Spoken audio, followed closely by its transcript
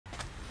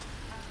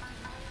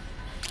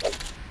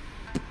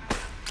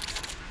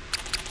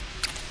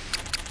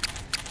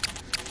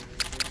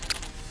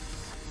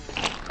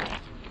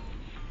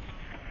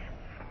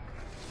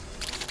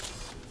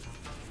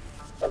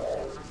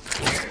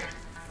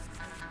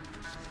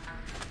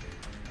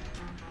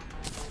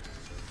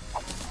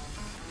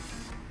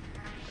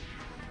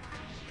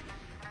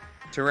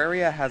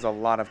Terraria has a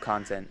lot of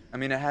content. I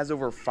mean, it has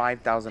over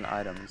 5,000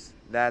 items.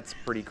 That's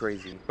pretty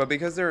crazy. But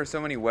because there are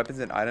so many weapons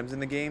and items in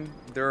the game,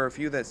 there are a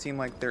few that seem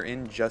like they're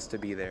in just to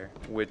be there,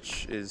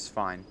 which is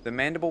fine. The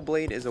Mandible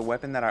Blade is a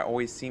weapon that I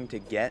always seem to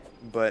get,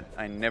 but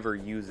I never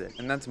use it.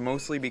 And that's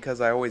mostly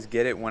because I always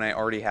get it when I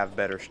already have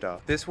better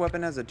stuff. This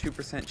weapon has a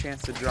 2%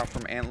 chance to drop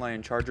from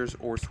antlion chargers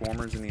or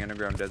swarmers in the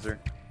underground desert,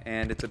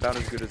 and it's about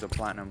as good as a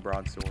Platinum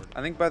Broadsword.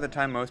 I think by the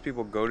time most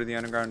people go to the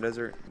underground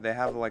desert, they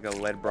have like a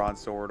lead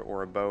broadsword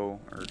or a bow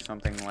or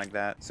something like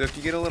that. So if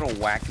you get a little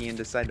wacky and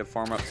decide to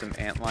farm up some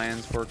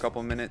antlions for a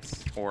couple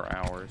minutes or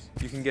hours,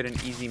 you can get an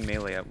easy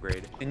melee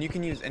upgrade. And you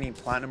can use any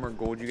platinum or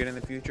gold you get in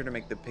the future to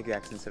make the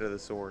pickaxe instead of the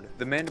sword.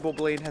 The Mandible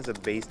Blade has a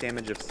base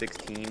damage of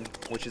 16,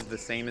 which is the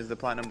same as the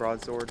Platinum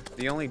Broadsword.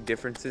 The only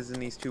differences in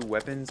these two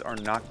weapons are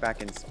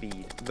knockback and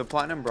speed. The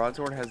Platinum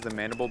Broadsword has the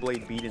Mandible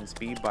Blade beat in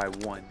speed by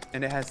 1,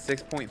 and it has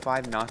 6.5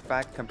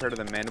 knockback compared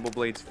to the Mandible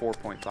Blade's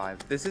 4.5.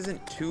 This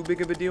isn't too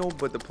big of a deal,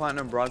 but the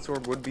Platinum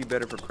Broadsword would be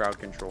better for crowd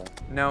control.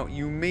 Now,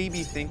 you may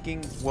be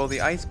thinking, well,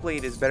 the Ice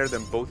Blade is better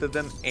than both of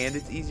them and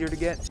it's easier to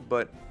get,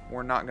 but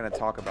we're not going to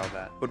talk about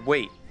that. But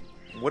wait.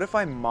 What if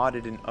I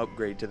modded an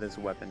upgrade to this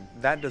weapon?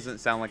 That doesn't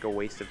sound like a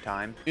waste of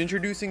time.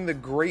 Introducing the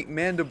Great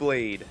Mandible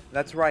Blade.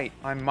 That's right,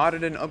 I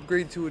modded an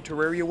upgrade to a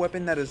Terraria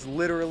weapon that is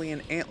literally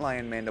an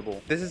antlion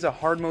mandible. This is a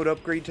hard mode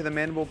upgrade to the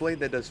Mandible Blade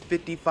that does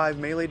 55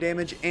 melee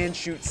damage and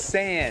shoots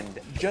sand,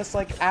 just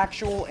like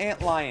actual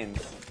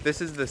antlions.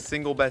 This is the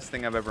single best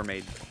thing I've ever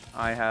made.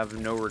 I have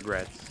no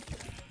regrets.